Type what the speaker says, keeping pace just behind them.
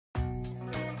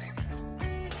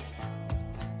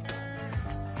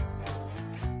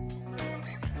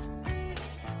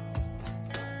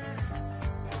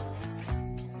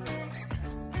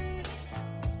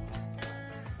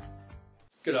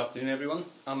Good afternoon everyone,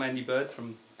 I'm Andy Bird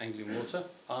from Anglian Water.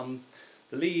 I'm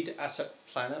the lead asset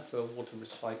planner for water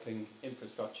recycling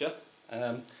infrastructure.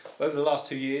 Over the last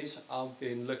 2 years I've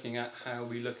been looking at how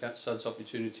we look at SuDS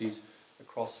opportunities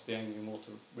across the Anglian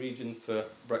Water region for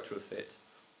retrofit.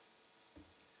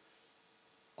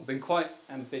 I've been quite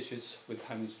ambitious with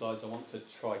how many slides I want to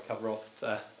try cover off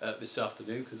this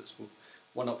afternoon, because it's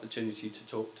one opportunity to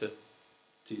talk to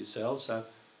yourselves. So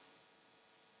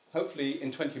hopefully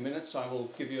in 20 minutes I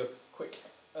will give you a quick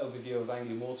overview of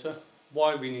Anglian Water,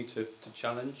 why we need to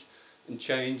challenge and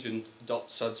change and adopt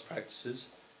SuDS practices,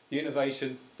 the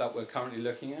innovation that we're currently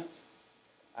looking at,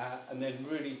 and then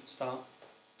really start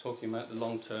talking about the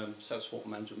long-term surface water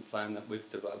management plan that we've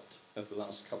developed over the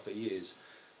last couple of years.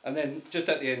 And then just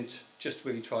at the end, just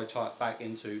really try to tie it back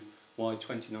into why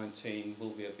 2019 will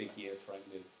be a big year for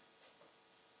Anglian.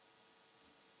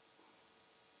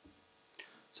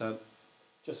 So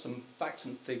just some facts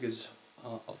and figures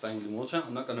of Anglian Water.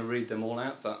 I'm not going to read them all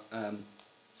out, but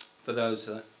for those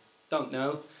that don't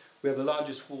know, we are the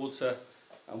largest water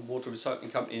and water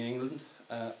recycling company in England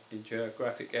in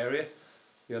geographic area.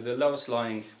 We are the lowest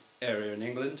lying area in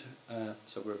England,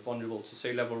 so we're vulnerable to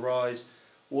sea level rise.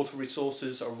 Water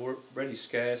resources are already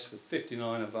scarce, with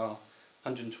 59 of our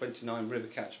 129 river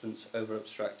catchments over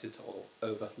abstracted or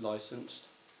over licensed.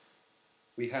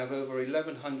 We have over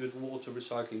 1,100 water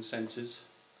recycling centres,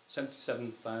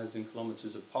 77,000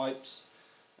 kilometres of pipes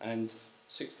and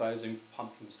 6,000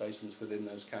 pumping stations within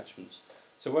those catchments.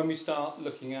 So when we start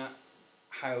looking at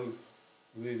how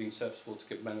removing surface water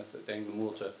can benefit the Anglian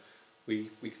Water, we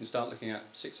can start looking at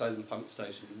 6,000 pumping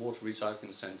stations, water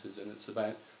recycling centres, and it's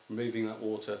about removing that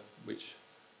water, which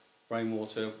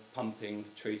rainwater, pumping,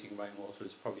 treating rainwater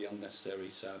is probably unnecessary.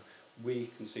 So we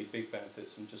can see big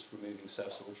benefits from just removing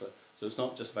surface water. So it's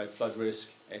not just about flood risk,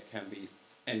 it can be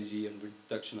energy and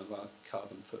reduction of our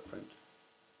carbon footprint.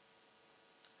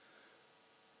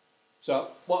 So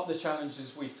what are the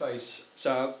challenges we face?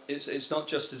 So it's not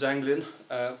just as Anglian,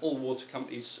 all water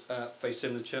companies face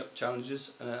similar challenges,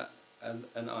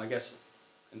 and I guess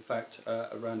in fact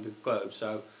around the globe.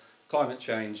 So climate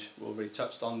change, we've already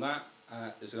touched on that,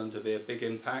 is going to be a big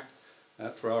impact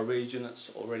for our region. It's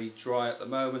already dry at the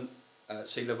moment.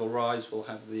 Sea level rise will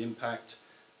have the impact.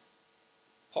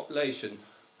 Population.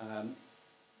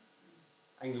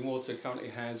 Anglian Water currently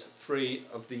has 3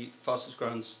 of the fastest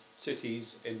growing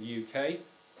cities in the UK.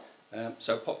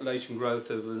 So population growth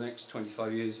over the next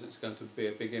 25 years is going to be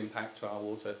a big impact to our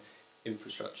water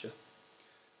infrastructure.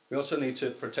 We also need to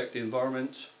protect the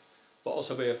environment, but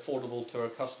also be affordable to our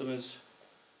customers,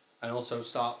 and also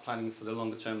start planning for the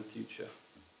longer term future.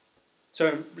 So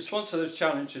in response to those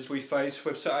challenges we face,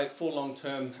 we've set out 4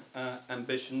 long-term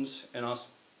ambitions in our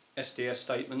SuDS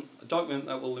statement, a document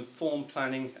that will inform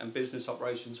planning and business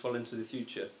operations well into the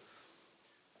future.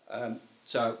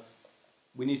 So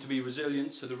we need to be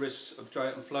resilient to the risks of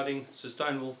drought and flooding,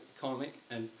 sustainable economic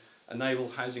and enable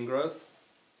housing growth,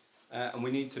 and we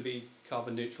need to be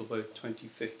carbon neutral by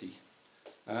 2050.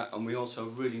 And we also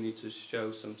really need to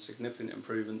show some significant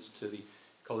improvements to the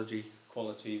ecology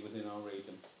quality within our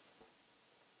region.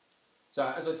 So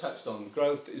as I touched on,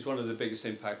 growth is one of the biggest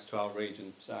impacts to our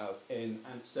region. So in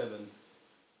AMP7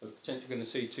 we're potentially going to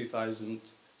see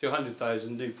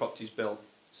 200,000 new properties built.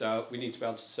 So we need to be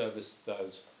able to service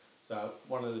those. So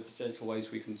one of the potential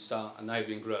ways we can start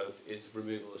enabling growth is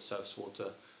removal of surface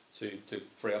water to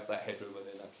free up that headroom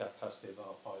within the capacity of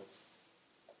our pipes.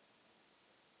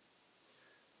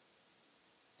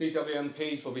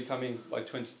 DWMPs will be coming by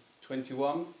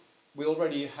 2021. We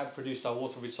already have produced our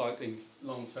water recycling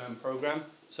long-term programme,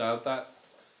 so that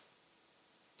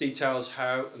details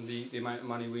how and the amount of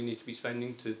money we need to be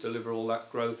spending to deliver all that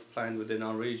growth planned within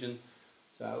our region.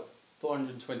 So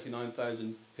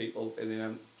 429,000 people in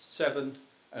the M7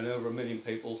 and over 1 million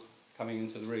people coming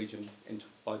into the region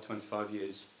by 25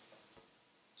 years.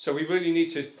 So we really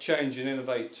need to change and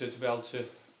innovate to be able to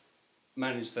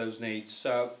manage those needs.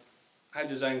 So how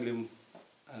does Anglian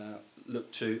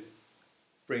look to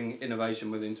bring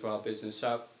innovation within our business?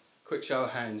 So quick show of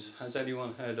hands, has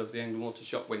anyone heard of the Anglian Water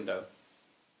shop window?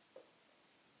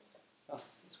 Oh,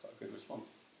 that's quite a good response.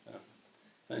 Yeah.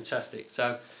 Fantastic.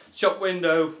 So shop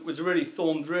window was really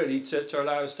formed to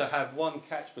allow us to have one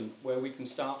catchment where we can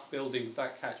start building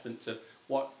that catchment to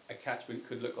what a catchment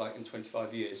could look like in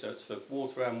 25 years. So it's for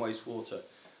water and wastewater.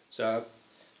 So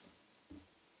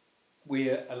we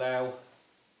allow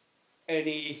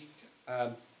any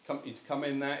company to come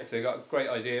in there if they've got a great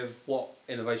idea of what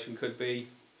innovation could be.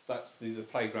 That's the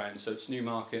playground. So it's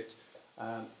Newmarket,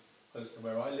 close to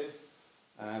where I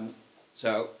live.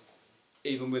 So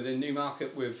even within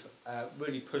Newmarket, we've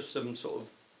really pushed some sort of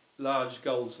large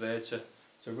goals there to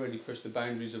to really push the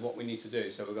boundaries of what we need to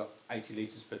do. So we've got 80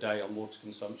 litres per day on water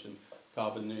consumption,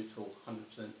 carbon neutral,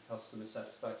 100% customer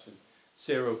satisfaction,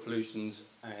 zero pollutions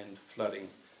and flooding.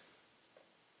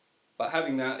 But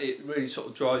having that, it really sort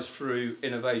of drives through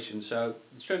innovation. So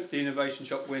the strength of the innovation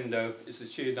shop window is the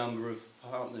sheer number of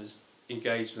partners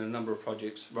engaged in a number of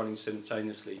projects running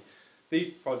simultaneously.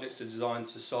 These projects are designed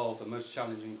to solve the most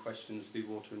challenging questions the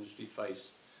water industry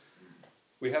face.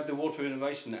 We have the Water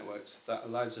Innovation Networks that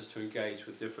allows us to engage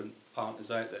with different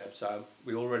partners out there. So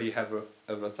we already have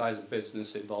over 1,000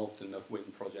 businesses involved in the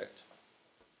wind project.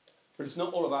 But it's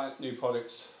not all about new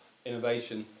products,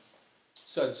 innovation.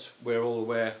 SuDS, we're all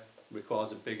aware,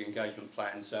 requires a big engagement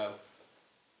plan. So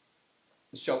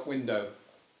the shop window,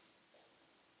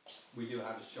 we do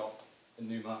have a shop in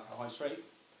Newmarket High Street.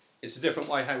 It's a different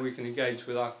way how we can engage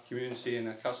with our community and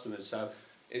our customers. So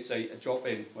it's a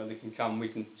drop-in where they can come, we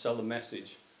can sell the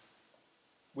message.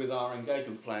 With our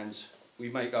engagement plans, we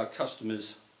make our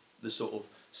customers the sort of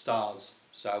stars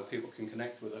so people can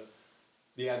connect with it.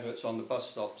 The adverts on the bus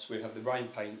stops, we have the rain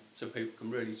paint so people can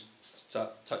really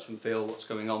touch and feel what's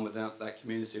going on without that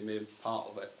community and being part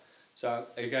of it. So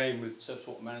again, with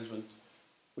subwater management,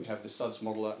 we have the SuDS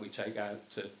model that we take out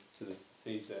to the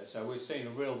teams there. So we're seeing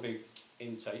a real big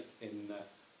intake in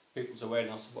people's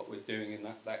awareness of what we're doing in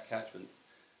that catchment.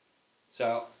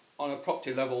 So on a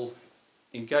property level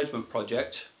engagement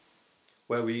project,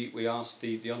 where we asked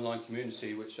the online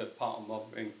community, which are part of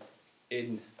modelling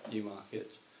in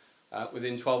Newmarket,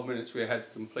 within 12 minutes we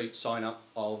had complete sign up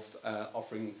of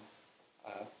offering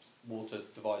water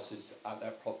devices at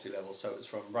that property level. So it's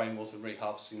from rainwater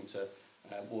reharvesting to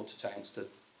water tanks to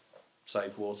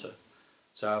save water.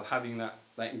 So having that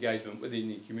engagement within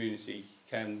the community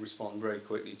can respond very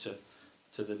quickly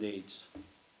to the needs.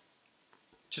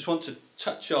 Just want to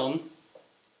touch on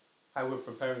how we're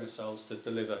preparing ourselves to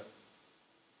deliver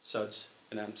SuDS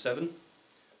in AMP7.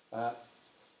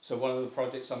 So one of the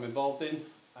projects I'm involved in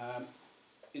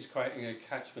is creating a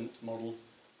catchment model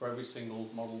for every single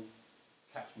model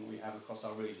catchment we have across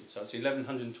our region. So it's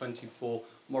 1,124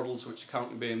 models which are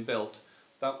currently being built.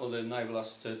 That will enable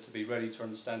us to be ready to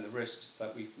understand the risks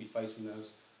that we face in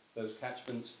those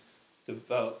catchments,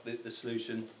 develop the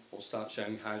solution, or start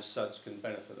showing how SuDS can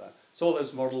benefit that. So all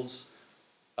those models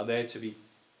are there to be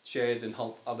shared and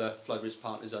help other flood risk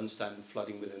partners understand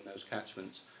flooding within those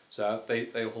catchments. So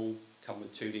they all come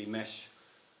with 2D mesh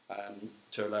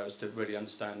to allow us to really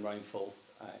understand rainfall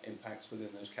impacts within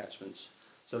those catchments.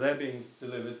 So they're being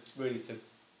delivered really to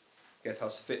get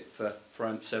us fit for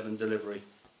AMP7 delivery.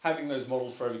 Having those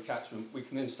models for every catchment, we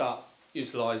can then start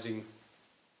utilising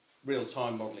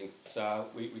real-time modelling. So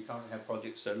we currently have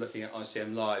projects that are looking at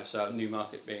ICM Live, so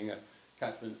Newmarket being a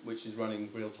catchment which is running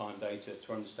real-time data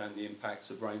to understand the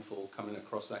impacts of rainfall coming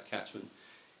across that catchment.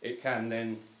 It can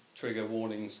then trigger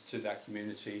warnings to that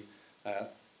community.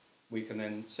 We can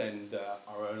then send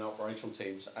our own operational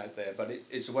teams out there, but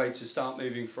it's a way to start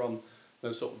moving from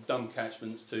those sort of dumb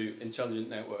catchments to intelligent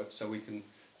networks, so we can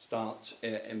start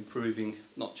improving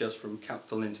not just from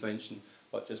capital intervention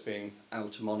but just being able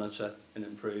to monitor and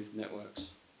improve networks.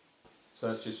 So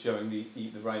that's just showing the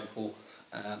rainfall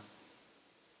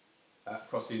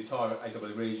across the entire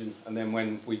AW region, and then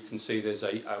when we can see there's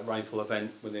a rainfall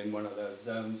event within one of those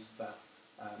zones that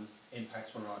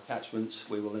impacts one of our catchments,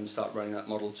 we will then start running that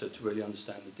model to really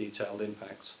understand the detailed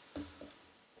impacts.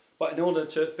 But in order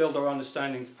to build our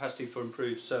understanding capacity for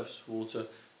improved surface water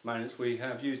management, we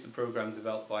have used the programme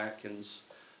developed by Atkins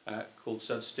called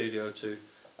SuDS Studio to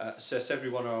assess every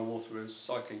one of our water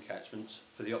recycling catchments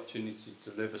for the opportunity to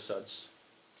deliver SuDS.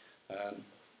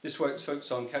 This work is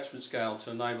focused on catchment scale to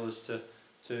enable us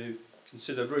to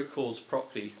consider root cause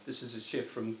properly. This is a shift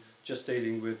from just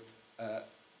dealing with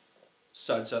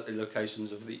SuDS at the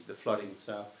locations of the flooding.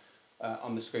 So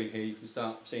on the screen here you can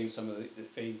start seeing some of the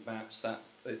feed maps that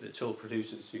the tool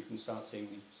produces. You can start seeing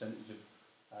the percentage of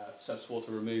surface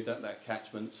water removed at that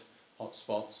catchment,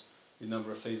 hotspots, the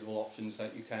number of feasible options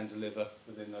that you can deliver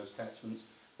within those catchments,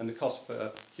 and the cost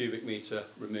per cubic metre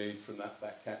removed from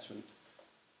that catchment,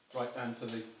 right down to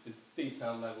the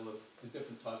detail level of the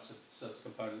different types of SuDS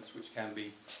components which can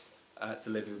be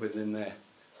delivered within there.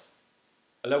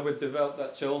 Although we've developed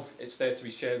that tool, it's there to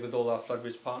be shared with all our flood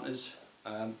risk partners.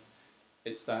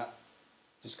 It's that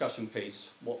discussion piece.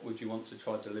 What would you want to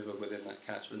try to deliver within that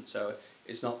catchment? So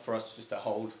it's not for us just to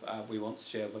hold, we want to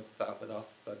share that with our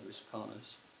flood risk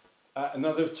partners.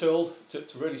 Another tool to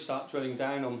really start drilling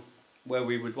down on where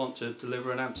we would want to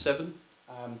deliver an AMP7.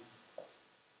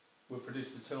 We've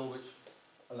produced a tool which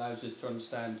allows us to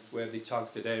understand where the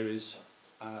targeted areas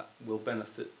will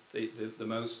benefit the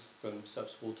most from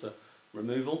surface water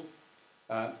removal.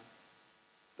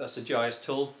 that's a GIS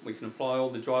tool. We can apply all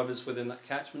the drivers within that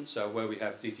catchment, so where we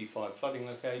have DG5 flooding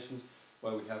locations,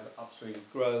 where we have upstream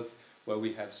growth, where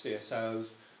we have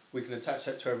CSOs, we can attach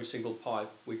that to every single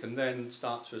pipe. We can then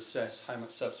start to assess how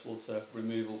much surface water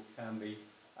removal can be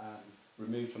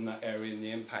removed from that area and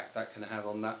the impact that can have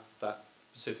on that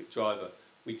specific driver.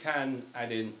 We can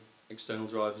add in external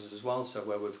drivers as well, so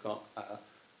where we've got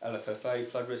LFFA,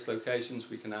 flood risk locations,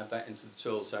 we can add that into the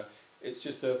tool. So it's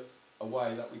just a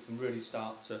way that we can really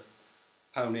start to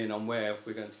hone in on where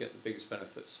we're going to get the biggest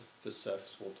benefits for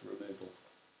surface water removal.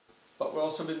 But we've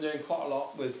also been doing quite a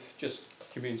lot with just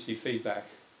community feedback,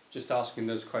 just asking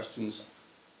those questions.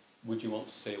 Would you want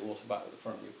to see a water back at the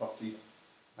front of your property?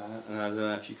 And I don't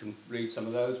know if you can read some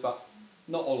of those, but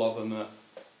not all of them are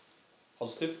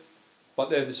positive. But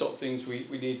they're the sort of things we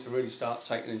need to really start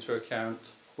taking into account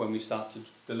when we start to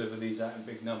deliver these out in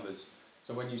big numbers.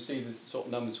 So when you see the sort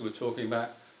of numbers we're talking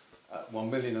about, 1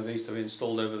 million of these to be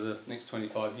installed over the next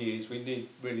 25 years, we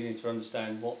really need to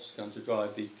understand what's going to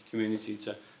drive the community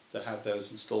to have those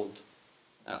installed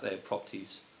at their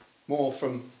properties. More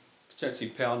from potentially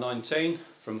PR19,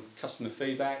 from customer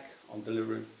feedback on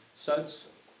delivering SuDS.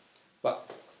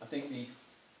 But I think the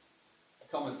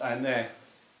comment down there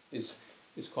is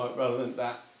quite relevant,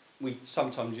 that we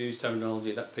sometimes use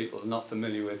terminology that people are not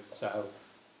familiar with. So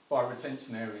fire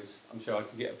retention areas, I'm sure I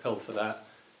can get a pill for that.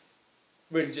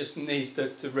 Really just needs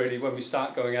to really, when we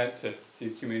start going out to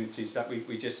communities, that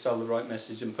we just sell the right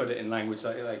message and put it in language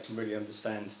that they can really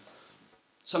understand.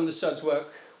 Some of the SuDS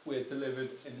work we're delivered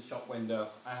in the shop window.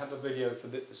 I have a video for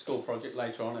the school project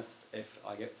later on if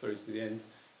I get through to the end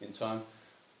in time.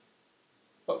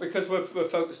 But because we're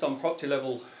focused on property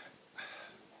level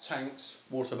tanks,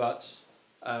 water butts,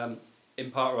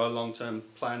 in part of our long-term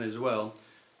plan as well,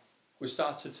 we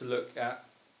started to look at,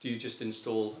 do you just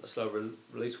install a slow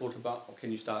release water butt, or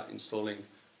can you start installing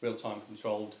real-time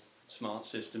controlled smart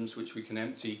systems which we can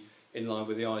empty in line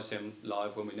with the ISM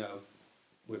live when we know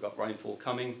we've got rainfall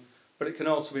coming. But it can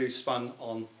also be spun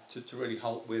on to really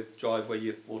help with drive where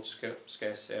your water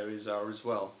scarce areas are as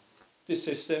well. This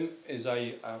system is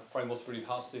a rainwater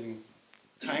reharvesting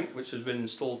tank which has been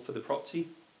installed for the property,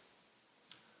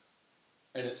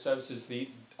 and it services the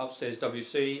upstairs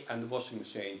WC and the washing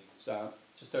machine. So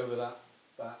just over that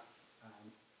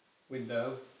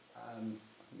window, I think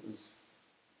it was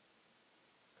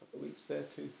a couple of weeks there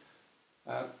too.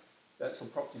 That's on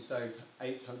property saved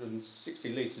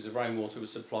 860 litres of rainwater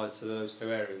was supplied to those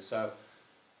two areas. So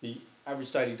the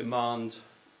average daily demand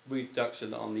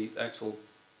reduction on the actual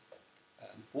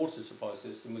water supply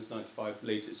system was 95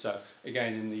 litres. So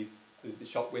again, in the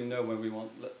shop window, when we want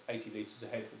 80 litres a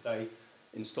head per day,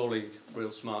 installing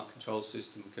real smart control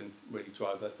system can really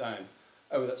drive that down.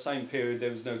 Over that same period,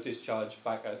 there was no discharge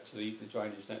back out to the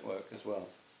drainage network as well.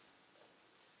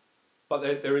 But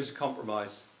there is a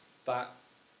compromise. That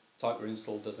type of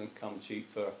install doesn't come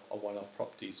cheap for a one-off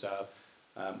property. So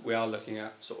we are looking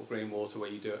at sort of green water where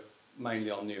you do it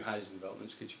mainly on new housing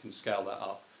developments, because you can scale that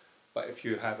up. But if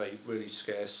you have a really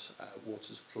scarce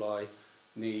water supply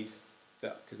need,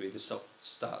 that could be the start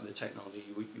of the technology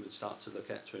you would start to look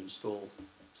at to install.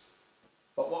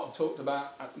 But what I've talked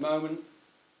about at the moment,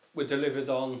 we're delivered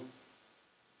on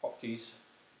properties,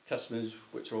 customers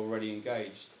which are already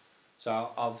engaged.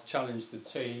 So I've challenged the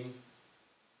team,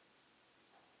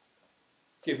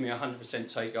 give me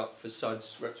 100% take up for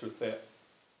SuDS retrofit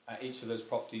at each of those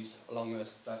properties along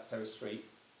that terrace street.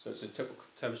 So it's a typical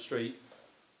terrace street,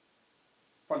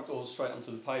 front doors straight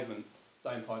onto the pavement,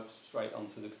 down pipes straight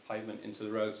onto the pavement into the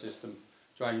road system,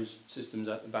 drainage systems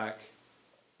at the back,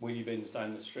 wheelie bins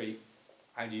down the street.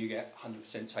 How do you get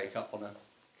 100% take up on a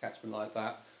catchment like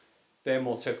that? They're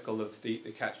more typical of the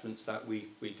catchments that we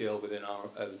deal with in our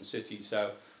urban cities.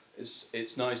 So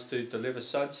it's nice to deliver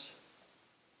SuDS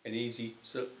in easy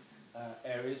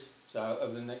areas. So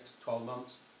over the next 12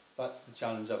 months, that's the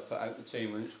challenge I've put out the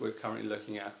team, which we're currently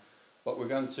looking at. But we're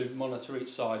going to monitor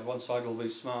each side. One side will be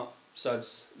smart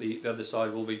SuDS, the other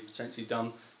side will be potentially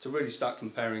dumb, to really start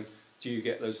comparing, do you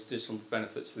get those additional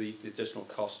benefits, the additional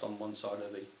cost on one side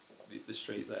of the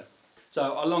street there.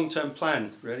 So our long-term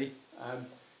plan, really,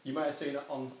 you may have seen it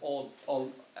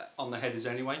on the headers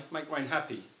anyway. Make Rain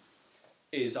Happy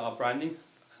is our branding.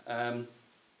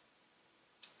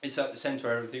 It's at the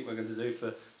centre of everything we're going to do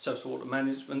for surface water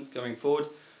management going forward.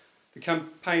 The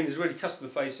campaign is really customer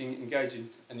facing, engaging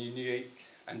and unique,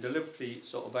 and deliberately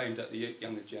sort of aimed at the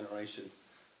younger generation.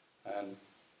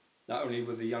 Not only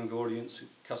with the younger audience,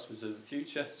 customers of the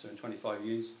future, so in 25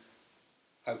 years,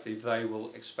 hopefully they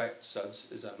will expect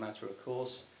SuDS as a matter of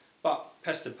course. But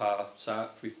pest power, so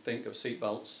if we think of seat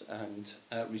belts and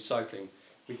recycling,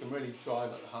 we can really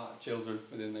drive at the heart of children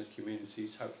within those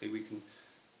communities. Hopefully we can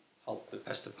help the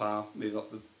Pester Power move up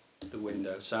the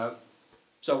window. So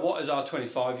what is our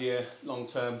 25-year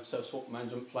long-term surface water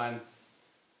management plan?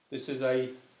 This is a,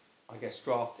 I guess,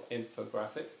 draft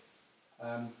infographic,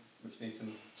 which needs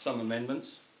some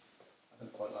amendments. I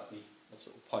don't quite like the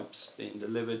sort of pipes being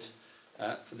delivered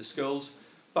for the schools.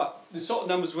 But the sort of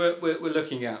numbers we're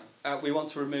looking at, we want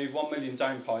to remove 1 million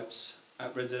downpipes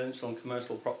at residential and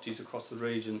commercial properties across the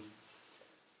region.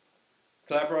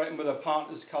 Collaborating with our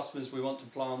partners, customers, we want to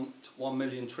plant 1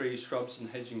 million trees, shrubs and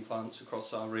hedging plants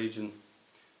across our region.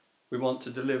 We want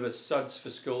to deliver SuDS for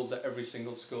schools at every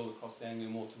single school across the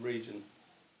Anglian Water region.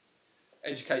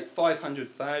 Educate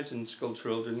 500,000 school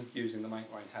children using the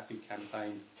Make Rain Happy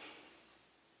campaign.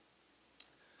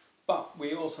 But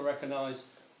we also recognise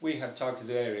we have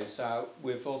targeted areas, so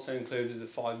we've also included the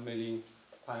 £5 million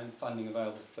funding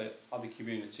available for other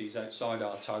communities outside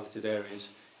our targeted areas.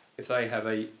 If they have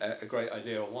a great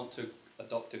idea or want to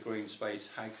adopt a green space,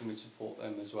 how can we support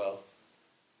them as well?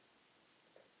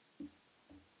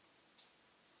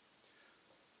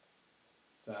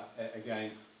 So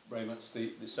again, very much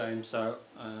the same. So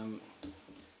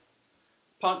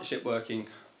partnership working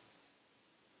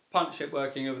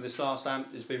over this last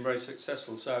AMP has been very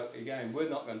successful. So again, we're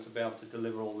not going to be able to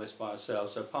deliver all this by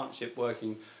ourselves. So partnership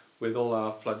working with all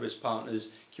our flood risk partners,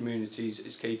 communities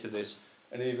is key to this.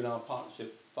 And even our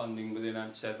partnership funding within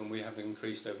AMP7 we have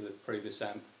increased over the previous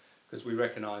AMP because we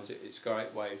recognise it's a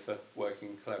great way for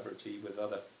working collaboratively with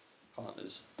other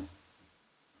partners.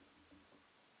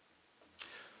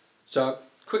 So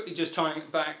quickly just tying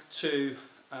it back to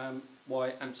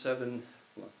why AMP7,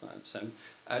 well not AMP7,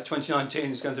 2019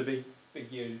 is going to be a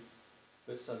big year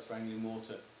for SuDS Anglian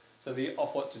Water. So the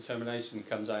Ofwat determination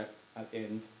comes out at the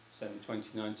end of December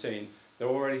 2019. They're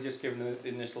already just given the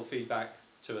initial feedback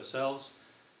to ourselves.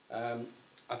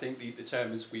 I think the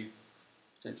determinants we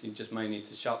potentially just may need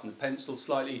to sharpen the pencil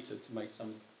slightly to make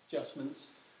some adjustments.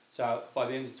 So by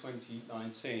the end of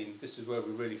 2019, this is where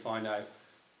we really find out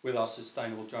with our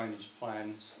sustainable drainage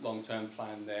plans, long-term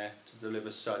plan there to deliver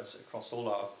SuDS across all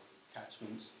our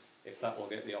catchments, if that will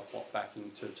get the Ofwat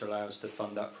backing to allow us to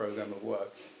fund that programme of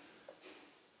work.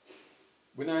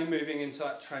 We're now moving into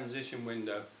that transition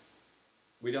window.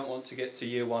 We don't want to get to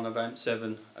year one of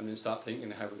AMP7 and then start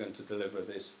thinking how we're going to deliver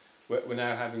this. We're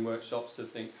now having workshops to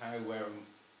think how, where and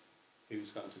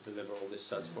who's going to deliver all this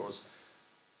SuDS for us.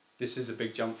 This is a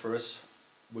big jump for us.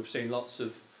 We've seen lots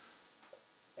of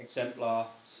exemplar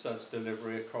SuDS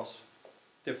delivery across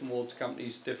different water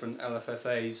companies, different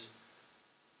LFFAs.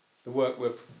 The work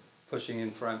we're pushing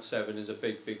in for AMP7 is a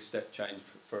big step change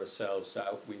for ourselves,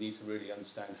 so we need to really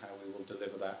understand how we will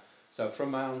deliver that. So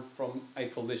from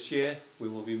April this year, we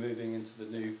will be moving into the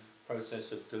new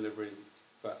process of delivery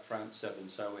for AMP7.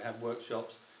 So we have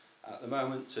workshops at the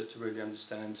moment to really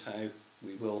understand how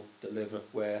we will deliver,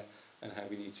 where, and how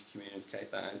we need to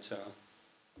communicate that out to our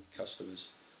customers.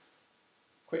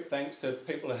 Quick thanks to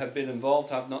people who have been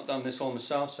involved. I've not done this all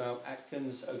myself, so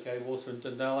Atkins, OK Water and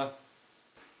Dundela.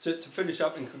 To finish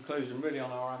up in conclusion, really on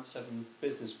our AMP7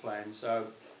 business plan. So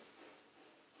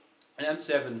in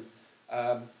AMP7,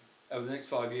 over the next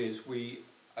 5 years, we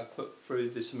have put through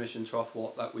the submission to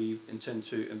Ofwat that we intend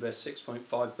to invest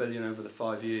 6.5 billion over the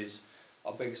 5 years.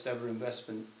 Our biggest ever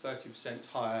investment, 30%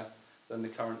 higher than the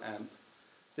current AMP.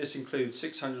 This includes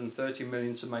 630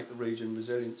 million to make the region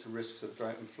resilient to risks of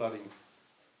drought and flooding,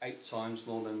 8 times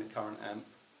more than the current AMP.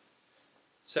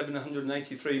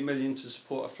 783 million to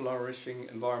support a flourishing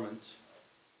environment.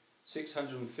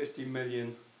 650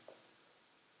 million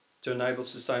to enable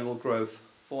sustainable growth.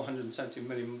 470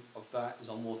 million of that is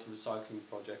on water recycling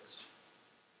projects.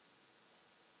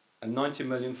 And 90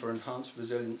 million for enhanced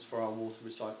resilience for our water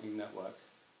recycling network.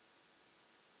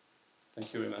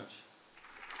 Thank you very much.